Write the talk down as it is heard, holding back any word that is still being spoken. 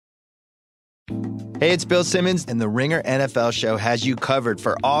Hey, it's Bill Simmons, and the Ringer NFL Show has you covered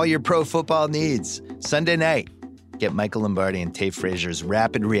for all your pro football needs. Sunday night, get Michael Lombardi and Tate Frazier's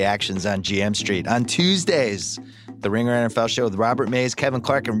rapid reactions on GM Street. On Tuesdays, the Ringer NFL Show with Robert Mays, Kevin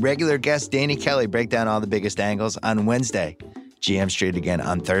Clark, and regular guest Danny Kelly break down all the biggest angles. On Wednesday, GM Street again.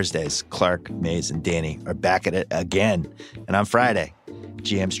 On Thursdays, Clark, Mays, and Danny are back at it again. And on Friday,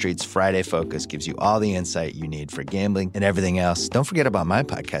 GM Street's Friday Focus gives you all the insight you need for gambling and everything else. Don't forget about my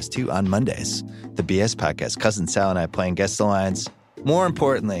podcast, too, on Mondays. The BS Podcast. Cousin Sal and I playing Guess the Lines. More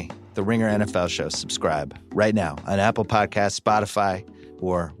importantly, the Ringer NFL Show. Subscribe right now on Apple Podcasts, Spotify,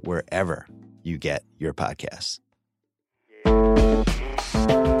 or wherever you get your podcasts.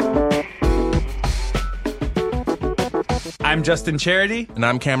 I'm Justin Charity. And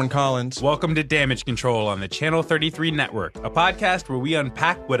I'm Cameron Collins. Welcome to Damage Control on the Channel 33 Network, a podcast where we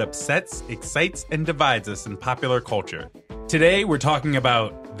unpack what upsets, excites, and divides us in popular culture. Today, we're talking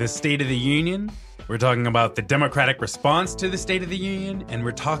about the State of the Union. We're talking about the Democratic response to the State of the Union. And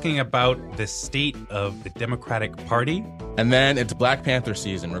we're talking about the state of the Democratic Party. And then it's Black Panther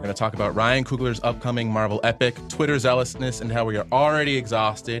season. We're going to talk about Ryan Coogler's upcoming Marvel epic, Twitter zealousness, and how we are already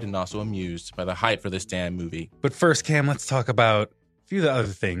exhausted and also amused by the hype for this damn movie. But first, Cam, let's talk about a few of the other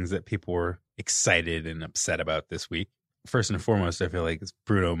things that people were excited and upset about this week. First and foremost, I feel like it's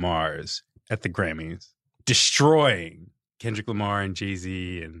Bruno Mars at the Grammys, destroying Kendrick Lamar and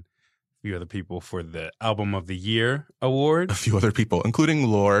Jay-Z and a few other people for the Album of the Year award. A few other people, including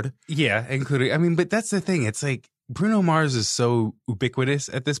Lorde. Yeah, but that's the thing. It's like Bruno Mars is so ubiquitous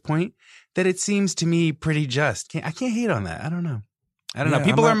at this point that it seems to me pretty just. I can't hate on that. I don't know.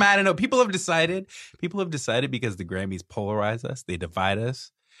 People are mad. I know. People have decided because the Grammys polarize us. They divide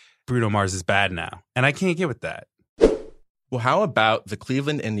us. Bruno Mars is bad now. And I can't get with that. Well, how about the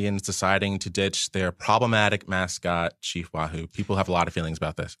Cleveland Indians deciding to ditch their problematic mascot, Chief Wahoo? People have a lot of feelings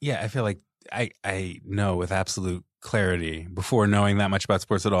about this. Yeah, I feel like I know with absolute clarity, before knowing that much about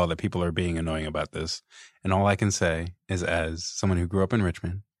sports at all, that people are being annoying about this. And all I can say is, as someone who grew up in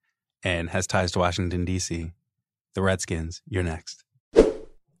Richmond and has ties to Washington, D.C., the Redskins, you're next.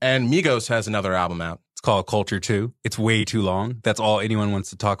 And Migos has another album out. It's called Culture 2. It's way too long. That's all anyone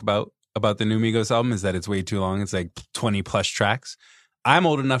wants to talk about the new Migos album, is that it's way too long. It's like 20 plus tracks. I'm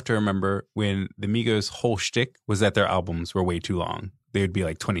old enough to remember when the Migos' whole shtick was that their albums were way too long. They would be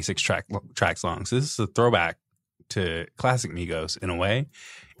like 26 tracks long. So this is a throwback to classic Migos in a way,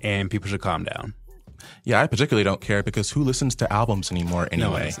 and people should calm down. Yeah, I particularly don't care because who listens to albums anymore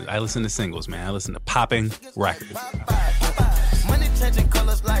anyway? No, I listen to singles, man. I listen to popping records.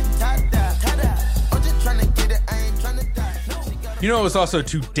 You know what was also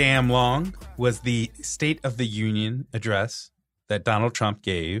too damn long was the State of the Union address that Donald Trump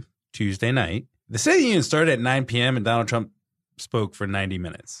gave Tuesday night. The State of the Union started at 9 p.m. and Donald Trump spoke for 90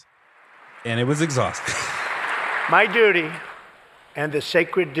 minutes. And it was exhausting. My duty and the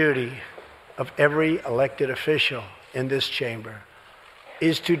sacred duty of every elected official in this chamber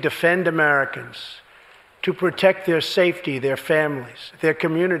is to defend Americans, to protect their safety, their families, their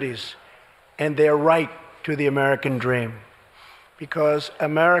communities, and their right to the American dream. Because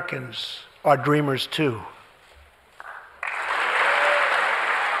Americans are dreamers too.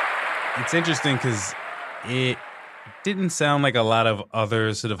 It's interesting because it didn't sound like a lot of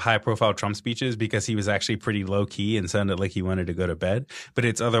other sort of high-profile Trump speeches because he was actually pretty low-key and sounded like he wanted to go to bed. But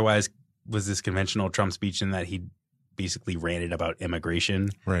it's otherwise was this conventional Trump speech in that he basically ranted about immigration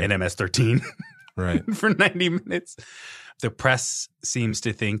and MS-13 for 90 minutes. The press seems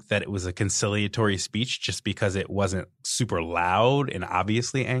to think that it was a conciliatory speech just because it wasn't super loud and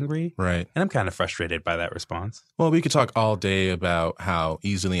obviously angry. Right. And I'm kind of frustrated by that response. Well, we could talk all day about how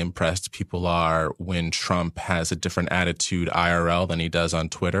easily impressed people are when Trump has a different attitude IRL than he does on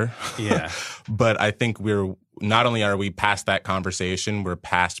Twitter. Yeah. But I think not only are we past that conversation, we're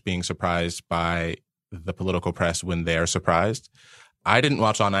past being surprised by the political press when they're surprised. I didn't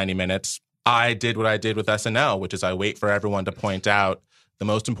watch all 90 minutes. I did what I did with SNL, which is I wait for everyone to point out the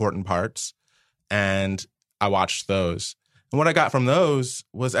most important parts, and I watched those. And what I got from those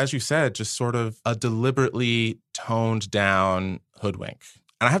was, as you said, just sort of a deliberately toned down hoodwink.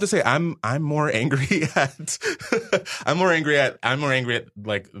 And I have to say, I'm more angry at I'm more angry at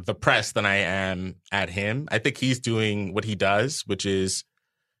like the press than I am at him. I think he's doing what he does, which is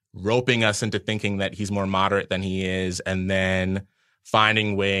roping us into thinking that he's more moderate than he is, and then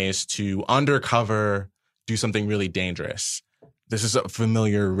finding ways to undercover do something really dangerous. This is a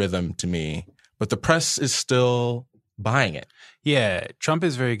familiar rhythm to me. But the press is still buying it. Yeah, Trump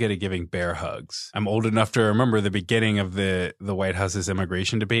is very good at giving bear hugs. I'm old enough to remember the beginning of the White House's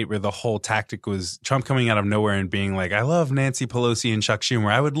immigration debate, where the whole tactic was Trump coming out of nowhere and being like, I love Nancy Pelosi and Chuck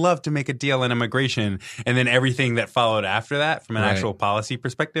Schumer. I would love to make a deal on immigration. And then everything that followed after that from an actual policy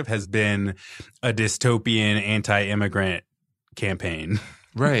perspective has been a dystopian anti-immigrant campaign.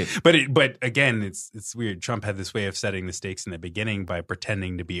 Right. But again, it's weird. Trump had this way of setting the stakes in the beginning by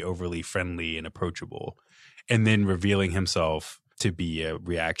pretending to be overly friendly and approachable, and then revealing himself to be a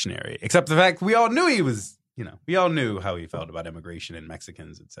reactionary. Except the fact we all knew he was, we all knew how he felt about immigration and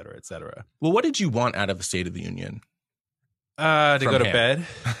Mexicans, et cetera, et cetera. Well, what did you want out of the State of the Union? To go to bed.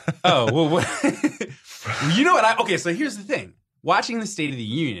 Oh, well, what? You know what? Okay, so here's the thing. Watching the State of the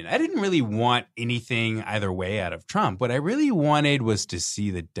Union, I didn't really want anything either way out of Trump. What I really wanted was to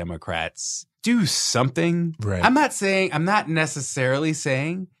see the Democrats do something. Right. I'm not necessarily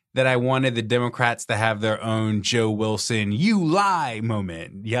saying that I wanted the Democrats to have their own Joe Wilson, you lie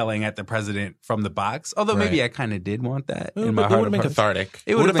moment, yelling at the president from the box. Although maybe I kind of did want that in my heart. It would have been cathartic.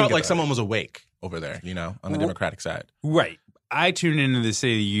 It would have felt like cathartic. someone was awake over there, on the Democratic side. Right. I tuned into the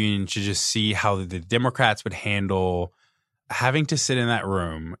State of the Union to just see how the Democrats would handle having to sit in that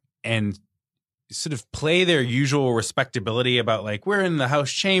room and sort of play their usual respectability about like, we're in the House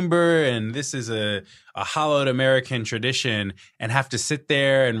chamber and this is a hollowed American tradition, and have to sit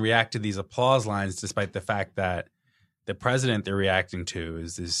there and react to these applause lines despite the fact that the president they're reacting to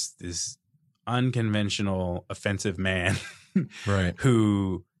is this unconventional, offensive man right,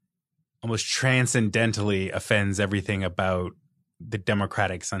 who almost transcendentally offends everything about the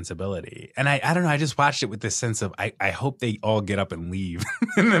Democratic sensibility. And I don't know, I just watched it with this sense of I hope they all get up and leave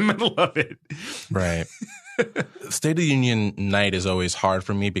in the middle of it. Right. State of the Union night is always hard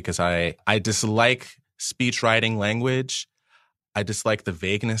for me because I dislike speech writing language. I dislike the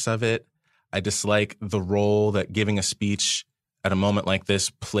vagueness of it. I dislike the role that giving a speech at a moment like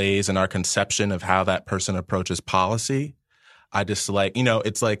this plays in our conception of how that person approaches policy. I dislike,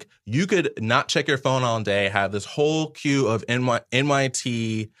 it's like you could not check your phone all day, have this whole queue of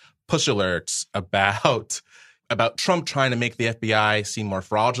NYT push alerts about Trump trying to make the FBI seem more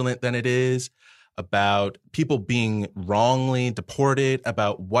fraudulent than it is, about people being wrongly deported,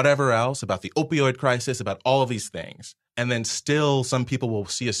 about whatever else, about the opioid crisis, about all of these things. And then still some people will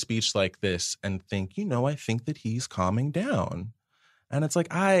see a speech like this and think, I think that he's calming down. And it's like,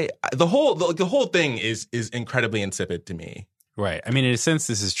 the whole thing is incredibly insipid to me. Right. I mean, in a sense,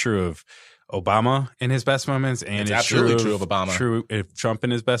 this is true of Obama in his best moments, and it's absolutely true of Obama. True of Trump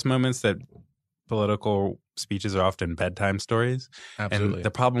in his best moments, that political speeches are often bedtime stories. Absolutely. And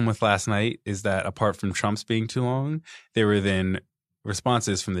the problem with last night is that apart from Trump's being too long, there were then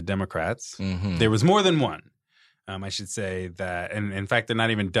responses from the Democrats. Mm-hmm. There was more than one. I should say that, and in fact, they're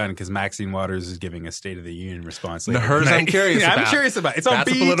not even done because Maxine Waters is giving a State of the Union response. Hers, I'm curious about. I'm curious about. It's on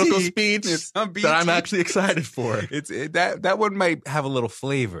That's BET. a political speech It's on BET. that I'm actually excited for. That one might have a little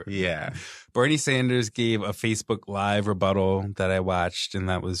flavor. Yeah. Bernie Sanders gave a Facebook Live rebuttal that I watched, and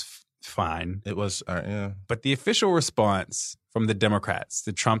that was fine. It was, yeah. But the official response from the Democrats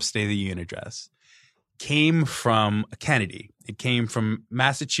to Trump's State of the Union address came from Kennedy. It came from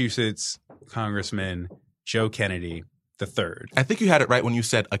Massachusetts Congressman Joe Kennedy III. I think you had it right when you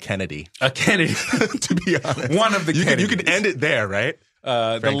said a Kennedy. A Kennedy. To be honest. One of the Kennedys. You can end it there, right?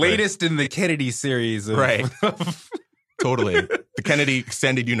 The latest in the Kennedy series. Right. Totally. The Kennedy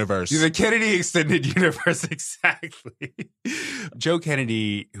Extended Universe. The Kennedy Extended Universe, exactly. Joe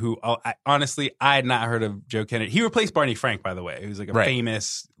Kennedy, who honestly, I had not heard of Joe Kennedy. He replaced Barney Frank, by the way. He was like a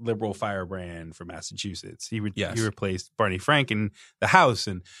famous liberal firebrand from Massachusetts. He replaced Barney Frank in the House,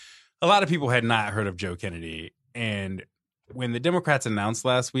 and a lot of people had not heard of Joe Kennedy. And when the Democrats announced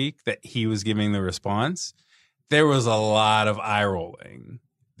last week that he was giving the response, there was a lot of eye rolling.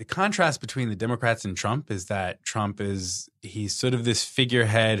 The contrast between the Democrats and Trump is that he's sort of this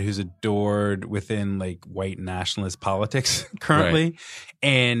figurehead who's adored within like white nationalist politics currently. Right.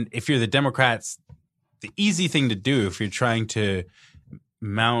 And if you're the Democrats, the easy thing to do if you're trying to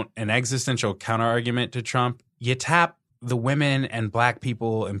mount an existential counterargument to Trump, you tap the women and black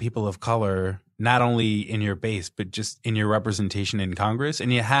people and people of color, not only in your base, but just in your representation in Congress.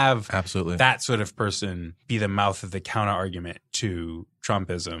 And you have absolutely that sort of person be the mouth of the counter argument to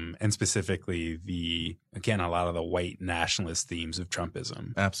Trumpism, and specifically a lot of the white nationalist themes of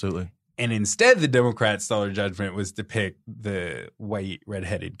Trumpism. Absolutely. And instead, the Democrats' stellar judgment was to pick the white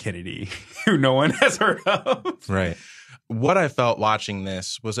redheaded Kennedy, who no one has heard of. Right. What I felt watching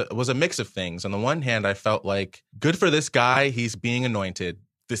this was a mix of things. On the one hand, I felt like, good for this guy. He's being anointed.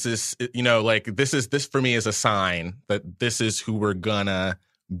 This is, this for me is a sign that this is who we're gonna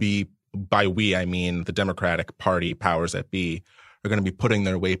be by we, I mean the Democratic Party powers that be, are going to be putting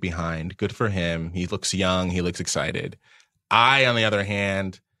their weight behind. Good for him. He looks young. He looks excited. I, on the other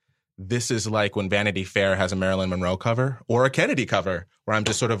hand, this is like when Vanity Fair has a Marilyn Monroe cover or a Kennedy cover, where I'm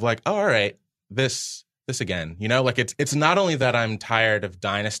just sort of like, oh, all right, this again. You know, like it's not only that I'm tired of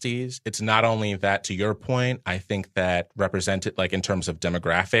dynasties. It's not only that, to your point, I think that represented, like in terms of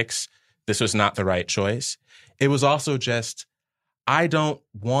demographics, this was not the right choice. It was also just, I don't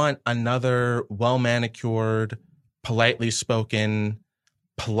want another well-manicured, politely spoken,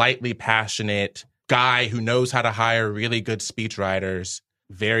 politely passionate guy who knows how to hire really good speechwriters,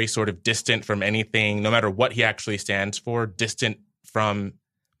 very sort of distant from anything, no matter what he actually stands for, distant from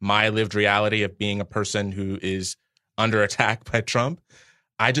my lived reality of being a person who is under attack by Trump.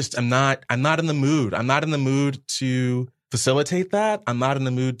 I'm not in the mood. I'm not in the mood to facilitate that. I'm not in the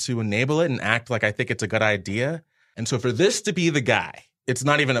mood to enable it and act like I think it's a good idea. And so for this to be the guy, it's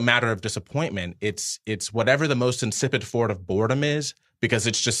not even a matter of disappointment. It's whatever the most insipid form of boredom is, because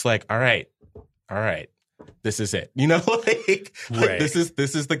it's just like, all right, this is it. You know, like right. This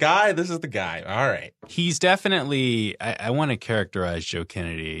is the guy. This is the guy. All right. He's definitely, I want to characterize Joe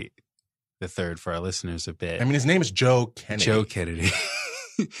Kennedy III for our listeners a bit. I mean, his name is Joe Kennedy. Joe Kennedy.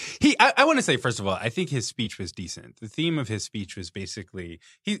 I want to say, first of all, I think his speech was decent. The theme of his speech was basically,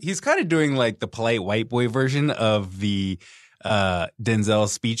 he's kind of doing like the polite white boy version of the Denzel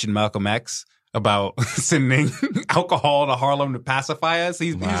speech in Malcolm X about sending alcohol to Harlem to pacify us.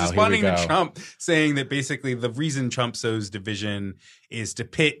 He's responding to Trump, saying that basically the reason Trump sows division is to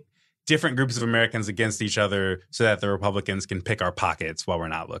pit different groups of Americans against each other so that the Republicans can pick our pockets while we're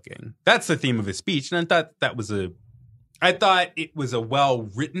not looking. That's the theme of his speech. And I thought it was a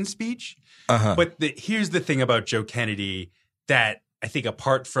well-written speech. Uh-huh. But here's the thing about Joe Kennedy that I think,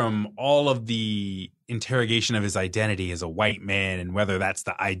 apart from all of the interrogation of his identity as a white man and whether that's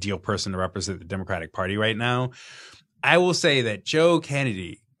the ideal person to represent the Democratic Party right now, I will say that Joe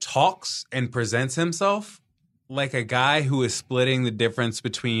Kennedy talks and presents himself like a guy who is splitting the difference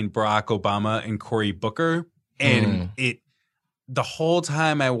between Barack Obama and Cory Booker. And the whole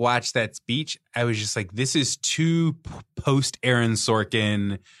time I watched that speech, I was just like, this is too post-Aaron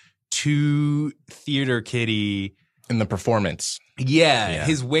Sorkin, too theater kiddie. In the performance. Yeah,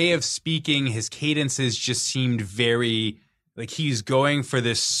 his way of speaking, his cadences just seemed very like he's going for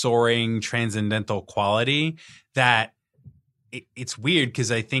this soaring transcendental quality that it's weird,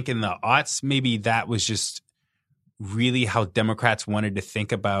 because I think in the aughts, maybe that was just really how Democrats wanted to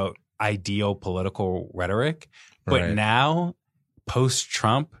think about ideal political rhetoric. But now,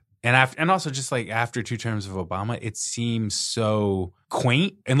 post-Trump, and also just like after 2 terms of Obama, it seems so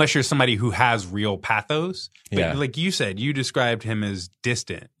quaint, unless you're somebody who has real pathos. But like you said, you described him as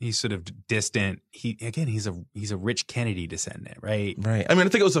distant. He's sort of distant. He's a rich Kennedy descendant, right? Right. I mean, I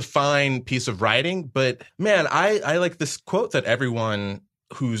think it was a fine piece of writing, but man, I like this quote that everyone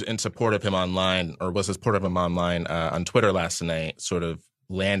who's in support of him online, or was in support of him online on Twitter last night, sort of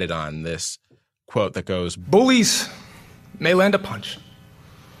landed on this quote that goes, "Bullies may land a punch.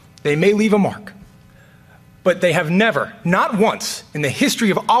 They may leave a mark, but they have never, not once in the history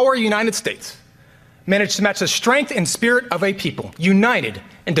of our United States, managed to match the strength and spirit of a people united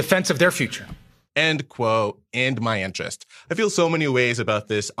in defense of their future." End quote. And my interest. I feel so many ways about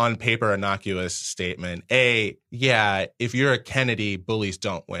this on paper innocuous statement. Yeah, if you're a Kennedy, bullies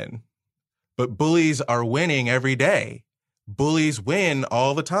don't win. But bullies are winning every day. Bullies win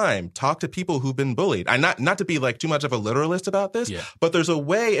all the time. Talk to people who've been bullied. And not to be like too much of a literalist about this, but there's a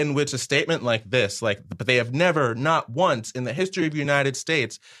way in which a statement like this, like, but they have never, not once in the history of the United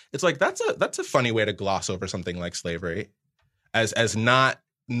States, it's like that's a funny way to gloss over something like slavery, as not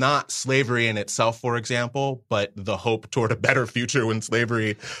slavery in itself, for example, but the hope toward a better future when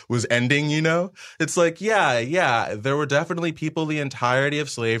slavery was ending, you know? It's like, yeah, there were definitely people the entirety of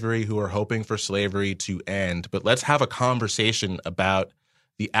slavery who were hoping for slavery to end. But let's have a conversation about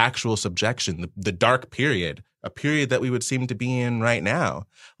the actual subjection, the dark period, a period that we would seem to be in right now.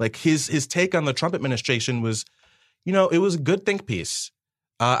 Like his take on the Trump administration was, you know, it was a good think piece.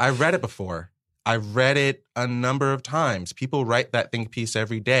 I read it before. I've read it a number of times. People write that think piece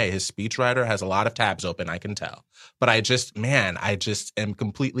every day. His speechwriter has a lot of tabs open, I can tell. But I just am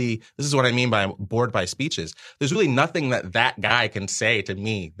completely, this is what I mean by bored by speeches. There's really nothing that guy can say to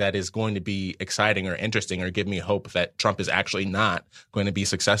me that is going to be exciting or interesting or give me hope that Trump is actually not going to be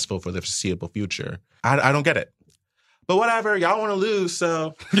successful for the foreseeable future. I don't get it. But whatever, y'all want to lose,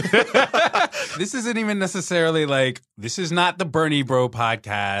 so. This isn't even necessarily like, this is not the Bernie Bro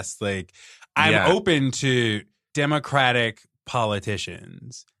podcast. Like, I'm open to Democratic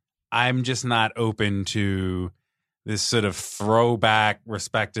politicians. I'm just not open to this sort of throwback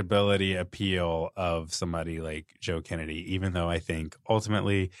respectability appeal of somebody like Joe Kennedy, even though I think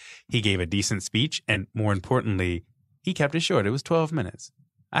ultimately he gave a decent speech. And more importantly, he kept it short. It was 12 minutes.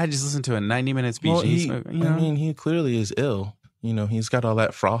 I just listened to a 90-minute speech. Well, and he clearly is ill. He's got all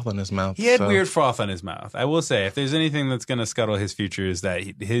that froth on his mouth. He had weird froth on his mouth. I will say, if there's anything that's going to scuttle his future, is that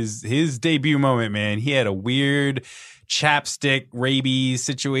his debut moment, man, he had a weird chapstick rabies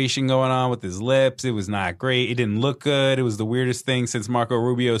situation going on with his lips. It was not great. It didn't look good. It was the weirdest thing since Marco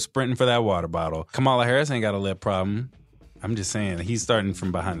Rubio sprinting for that water bottle. Kamala Harris ain't got a lip problem. I'm just saying, he's starting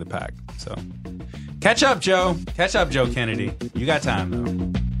from behind the pack. So catch up, Joe. Catch up, Joe Kennedy. You got time,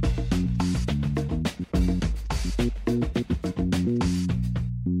 though.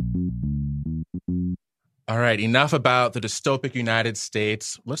 All right, enough about the dystopic United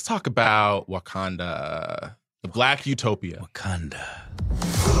States. Let's talk about Wakanda, the Black Utopia. Wakanda.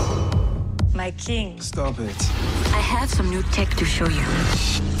 My king. Stop it. I have some new tech to show you.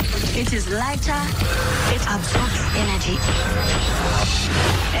 It is lighter, it absorbs energy,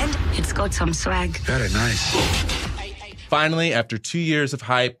 and it's got some swag. Very nice. Finally, after 2 years of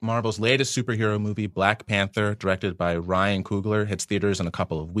hype, Marvel's latest superhero movie, Black Panther, directed by Ryan Coogler, hits theaters in a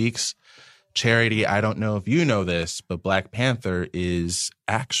couple of weeks. Charity, I don't know if you know this, but Black Panther is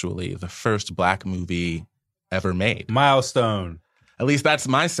actually the first Black movie ever made. Milestone. At least that's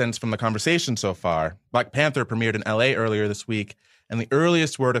my sense from the conversation so far. Black Panther premiered in LA earlier this week, and the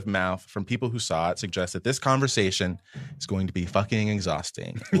earliest word of mouth from people who saw it suggests that this conversation is going to be fucking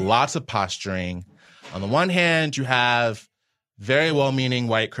exhausting. Lots of posturing. On the one hand, you have very well-meaning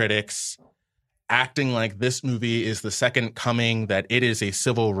white critics acting like this movie is the second coming, that it is a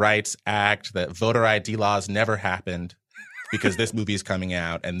civil rights act, that voter ID laws never happened because this movie is coming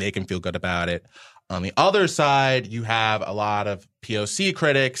out and they can feel good about it. On the other side, you have a lot of POC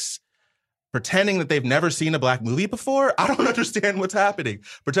critics pretending that they've never seen a Black movie before. I don't understand what's happening.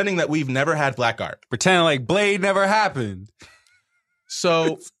 Pretending that we've never had Black art. Pretending like Blade never happened.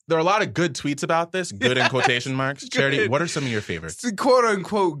 So there are a lot of good tweets about this, good in quotation marks. Charity, what are some of your favorites? It's quote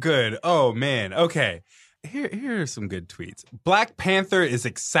unquote good. Oh, man. Okay. Here are some good tweets. Black Panther is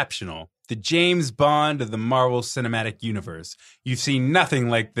exceptional. The James Bond of the Marvel Cinematic Universe. You've seen nothing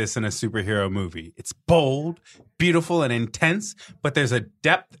like this in a superhero movie. It's bold, beautiful, and intense, but there's a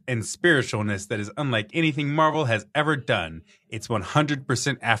depth and spiritualness that is unlike anything Marvel has ever done. It's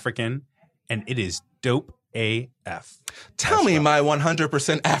 100% African, and it is dope AF. Tell me, my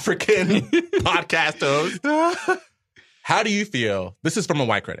 100% African podcast host. How do you feel? This is from a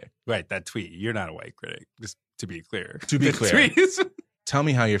white critic. Right, that tweet. You're not a white critic, just to be clear. To be clear. Tell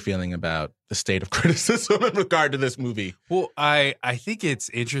me how you're feeling about the state of criticism in regard to this movie. Well, I think it's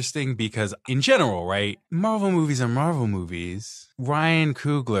interesting because in general, right, Marvel movies are Marvel movies. Ryan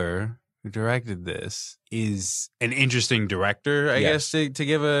Coogler, who directed this, is an interesting director, I guess, to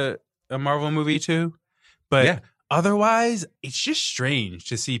give a Marvel movie to. But otherwise, it's just strange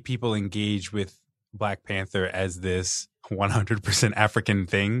to see people engage with Black Panther as this 100% African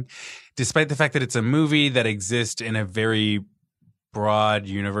thing, despite the fact that it's a movie that exists in a very broad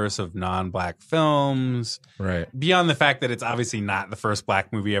universe of non-Black films. Right. Beyond the fact that it's obviously not the first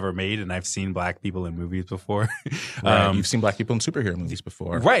Black movie ever made, and I've seen Black people in movies before. Right. You've seen Black people in superhero movies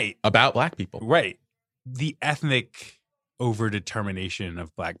before. Right. About Black people. Right. The ethnic overdetermination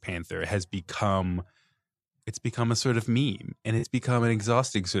of Black Panther has become... It's become a sort of meme, and it's become an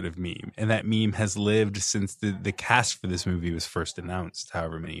exhausting sort of meme. And that meme has lived since the cast for this movie was first announced,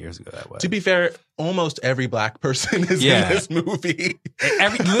 however many years ago that was. To be fair, almost every Black person is in this movie.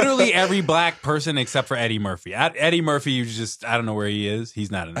 Literally every Black person except for Eddie Murphy. Eddie Murphy, I don't know where he is.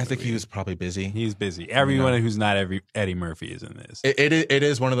 He's not in the I think movie. he was probably busy. He's busy. Everyone who's not Eddie Murphy is in this. It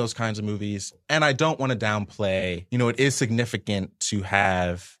is one of those kinds of movies. And I don't want to downplay, it is significant to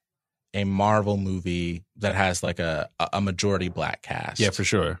have a Marvel movie that has like a majority Black cast. Yeah, for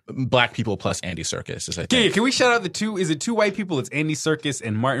sure. Black people plus Andy Serkis is I think. Yeah, can we shout out the two? Is it two white people? It's Andy Serkis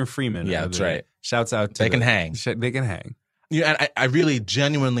and Martin Freeman. Yeah, that's right. Shouts out to They can hang. They can hang. Yeah, and I really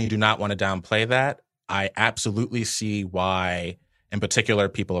genuinely do not want to downplay that. I absolutely see why, in particular,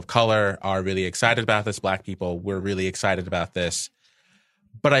 people of color are really excited about this. Black people, we're really excited about this.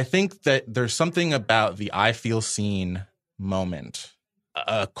 But I think that there's something about the I feel seen moment.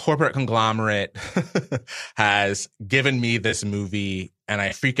 A corporate conglomerate has given me this movie, and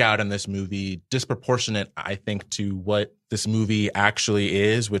I freak out in this movie disproportionate, I think, to what this movie actually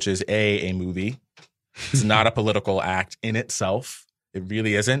is, which is a movie. It's not a political act in itself. It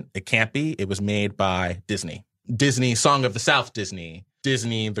really isn't. It can't be. It was made by Disney. Disney, Song of the South Disney.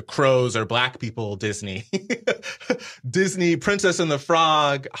 Disney, The Crows are Black people Disney. Disney, Princess and the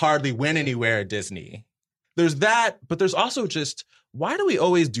Frog hardly went anywhere Disney. there's that, but there's also just, why do we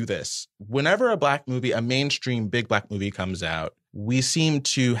always do this? Whenever a black movie, a mainstream big black movie comes out, we seem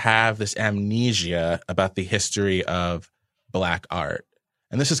to have this amnesia about the history of black art.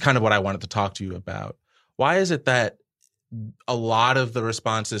 And this is kind of what I wanted to talk to you about. Why is it that a lot of the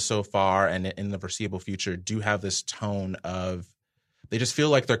responses so far and in the foreseeable future do have this tone of, they just feel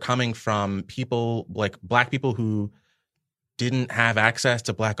like they're coming from people, like black people who didn't have access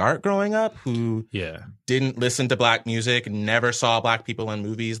to black art growing up, who didn't listen to black music, never saw black people in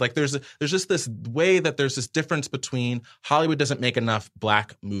movies. Like there's just this way that there's this difference between Hollywood doesn't make enough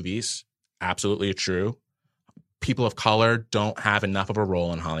black movies. Absolutely true. People of color don't have enough of a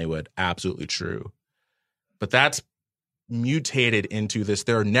role in Hollywood. Absolutely true. But that's mutated into this,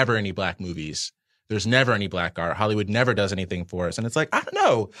 there are never any black movies. There's never any black art. Hollywood never does anything for us. And it's like, I don't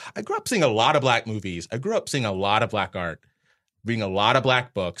know. I grew up seeing a lot of black movies. I grew up seeing a lot of black art, reading a lot of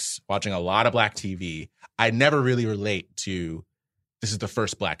black books, watching a lot of black TV. I never really relate to this is the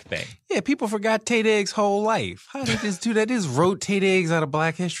first black thing. Yeah, people forgot Tay Diggs' whole life. How did this do that? Just wrote Tay Diggs out of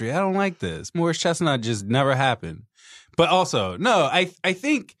black history. I don't like this. Morris Chestnut just never happened. But also, no, I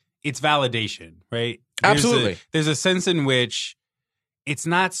think it's validation, right? Absolutely. There's a sense in which it's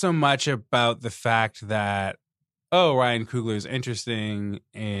not so much about the fact that, oh, Ryan Coogler is interesting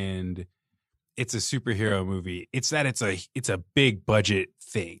and it's a superhero movie. It's that it's a big budget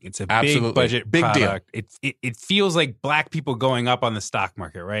thing. It's a big budget product. Deal. It feels like black people going up on the stock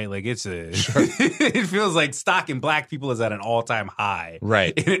market, right? Like it feels like stock in black people is at an all-time high.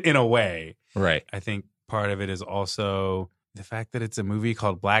 Right. In a way. Right. I think part of it is also the fact that it's a movie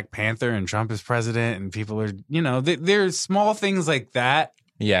called Black Panther and Trump is president and people are, there's small things like that.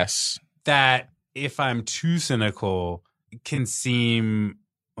 Yes. That if I'm too cynical can seem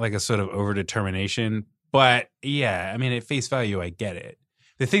like a sort of overdetermination. But yeah, I mean, at face value, I get it.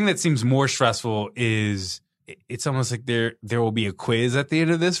 The thing that seems more stressful is it's almost like there will be a quiz at the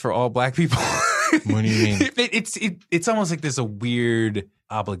end of this for all black people. What do you mean? It's almost like there's a weird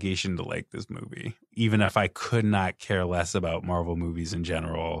obligation to like this movie, even if I could not care less about Marvel movies in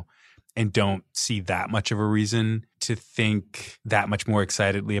general and don't see that much of a reason to think that much more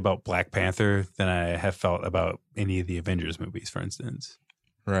excitedly about Black Panther than I have felt about any of the Avengers movies, for instance.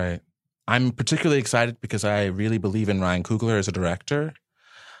 Right. I'm particularly excited because I really believe in Ryan Coogler as a director.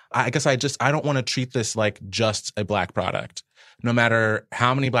 I guess I don't want to treat this like just a black product. No matter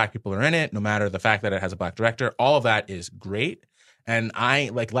how many black people are in it, no matter the fact that it has a black director, all of that is great. And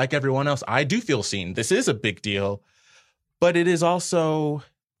I, like everyone else, I do feel seen. This is a big deal. But it is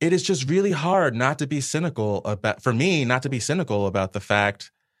just really hard not to be cynical about the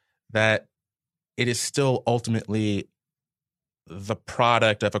fact that it is still ultimately the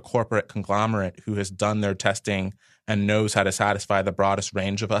product of a corporate conglomerate who has done their testing and knows how to satisfy the broadest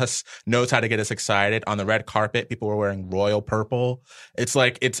range of us, knows how to get us excited. On the red carpet, people were wearing royal purple.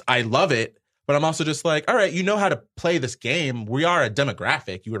 I love it, but I'm also just like, all right, you know how to play this game. We are a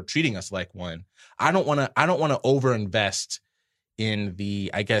demographic. You are treating us like one. I don't want to overinvest in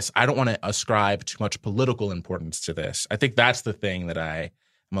I don't want to ascribe too much political importance to this. I think that's the thing that I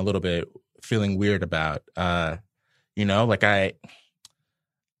am a little bit feeling weird about.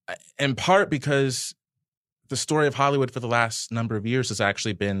 In part because the story of Hollywood for the last number of years has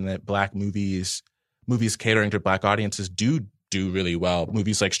actually been that black movies catering to black audiences do really well.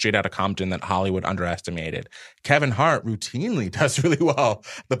 Movies like Straight Outta Compton that Hollywood underestimated. Kevin Hart routinely does really well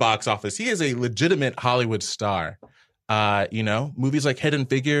at the box office. He is a legitimate Hollywood star. Movies like Hidden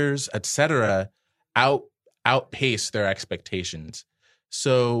Figures, etc., outpace their expectations.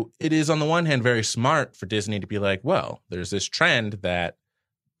 So it is, on the one hand, very smart for Disney to be like, well, there's this trend that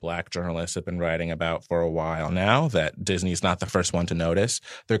black journalists have been writing about for a while now that Disney's not the first one to notice.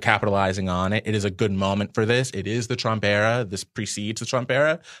 They're capitalizing on it. It is a good moment for this. It is the Trump era. This precedes the Trump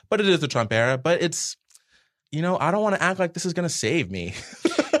era, but it is the Trump era. But it's, I don't want to act like this is going to save me.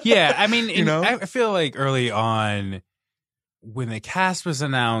 Yeah, I mean, I feel like early on when the cast was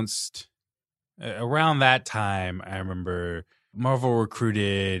announced, around that time, I remember Marvel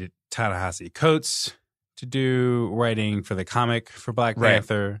recruited Ta-Nehisi Coates to do writing for the comic for Black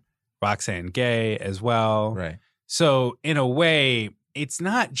Panther, Roxanne Gay as well. Right. So in a way, it's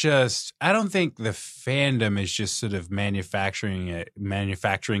not just, I don't think the fandom is just sort of manufacturing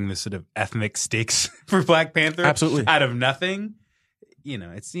the sort of ethnic stakes for Black Panther. Absolutely. Out of nothing.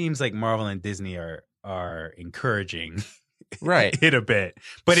 It seems like Marvel and Disney are encouraging it a bit.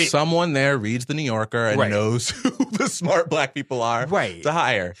 But someone there reads the New Yorker and knows who the smart black people are to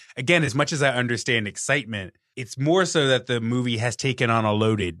hire. Again, as much as I understand excitement, it's more so that the movie has taken on a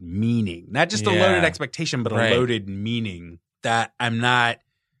loaded meaning. Not just a loaded expectation, but a loaded meaning that I'm not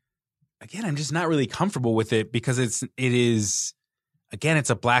again, I'm just not really comfortable with it because it is again, it's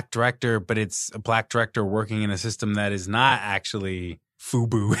a black director, but it's a black director working in a system that is not actually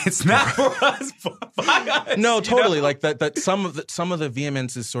FUBU. It's not for us. No, totally. You know? Like that some of the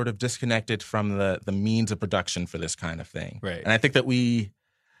vehemence is sort of disconnected from the means of production for this kind of thing. Right. And I think that we're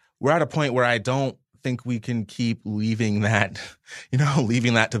at a point where I don't think we can keep leaving that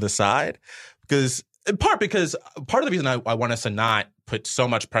to the side because part of the reason I want us to not put so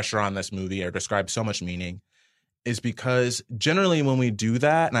much pressure on this movie or describe so much meaning is because generally when we do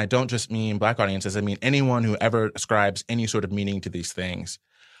that, and I don't just mean black audiences, I mean anyone who ever ascribes any sort of meaning to these things,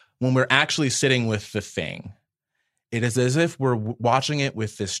 when we're actually sitting with the thing, it is as if we're watching it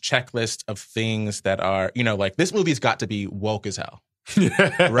with this checklist of things that are, like this movie's got to be woke as hell,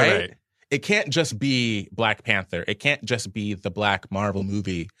 right? It can't just be Black Panther. It can't just be the Black Marvel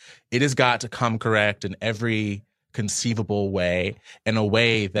movie. It has got to come correct in every conceivable way, in a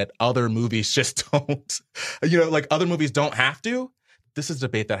way that other movies just don't, like other movies don't have to. This is a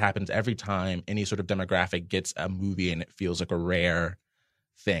debate that happens every time any sort of demographic gets a movie and it feels like a rare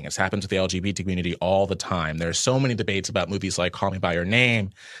thing. It's happened to the LGBT community all the time. There are so many debates about movies like Call Me By Your Name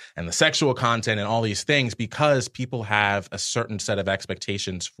and the sexual content and all these things because people have a certain set of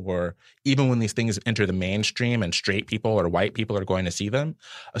expectations for, even when these things enter the mainstream and straight people or white people are going to see them,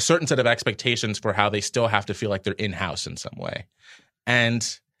 a certain set of expectations for how they still have to feel like they're in-house in some way.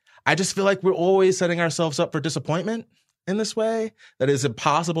 And I just feel like we're always setting ourselves up for disappointment in this way, that it's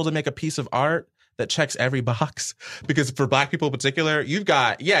impossible to make a piece of art that checks every box. Because for Black people in particular, you've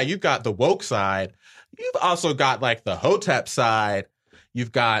got the woke side. You've also got like the Hotep side.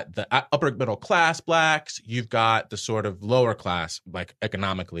 You've got the upper middle class Blacks. You've got the sort of lower class, like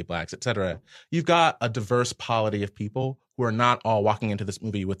economically Blacks, et cetera. You've got a diverse polity of people who are not all walking into this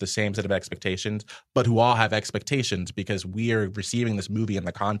movie with the same set of expectations, but who all have expectations because we are receiving this movie in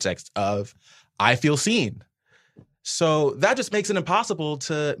the context of, I feel seen. So that just makes it impossible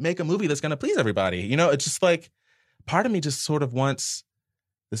to make a movie that's going to please everybody. It's just like part of me just sort of wants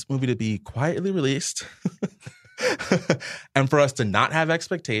this movie to be quietly released and for us to not have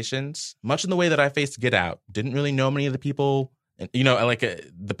expectations, much in the way that I faced Get Out. Didn't really know many of the people.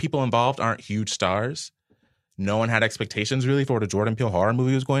 The people involved aren't huge stars. No one had expectations really for what a Jordan Peele horror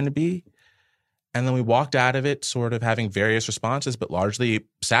movie was going to be. And then we walked out of it sort of having various responses, but largely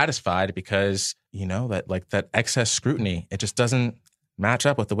satisfied because, that excess scrutiny, it just doesn't match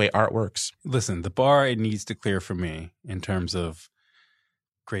up with the way art works. Listen, the bar it needs to clear for me in terms of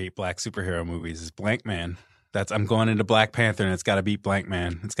great Black superhero movies is Blank Man. I'm going into Black Panther and it's got to beat Blank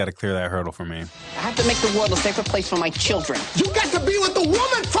Man. It's got to clear that hurdle for me. I have to make the world a safer place for my children. You got to be with the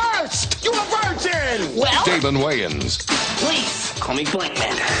woman first. You're a virgin. Well, David Wayans. Please call me Blank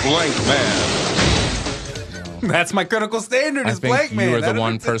Man. Blank Man. That's my critical standard is Blank Man. You are the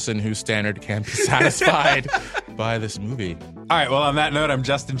one person whose standard can't be satisfied by this movie. All right, well, on that note, I'm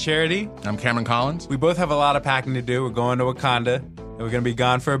Justin Charity. I'm Cameron Collins. We both have a lot of packing to do. We're going to Wakanda, and we're going to be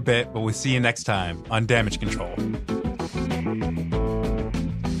gone for a bit, but we'll see you next time on Damage Control.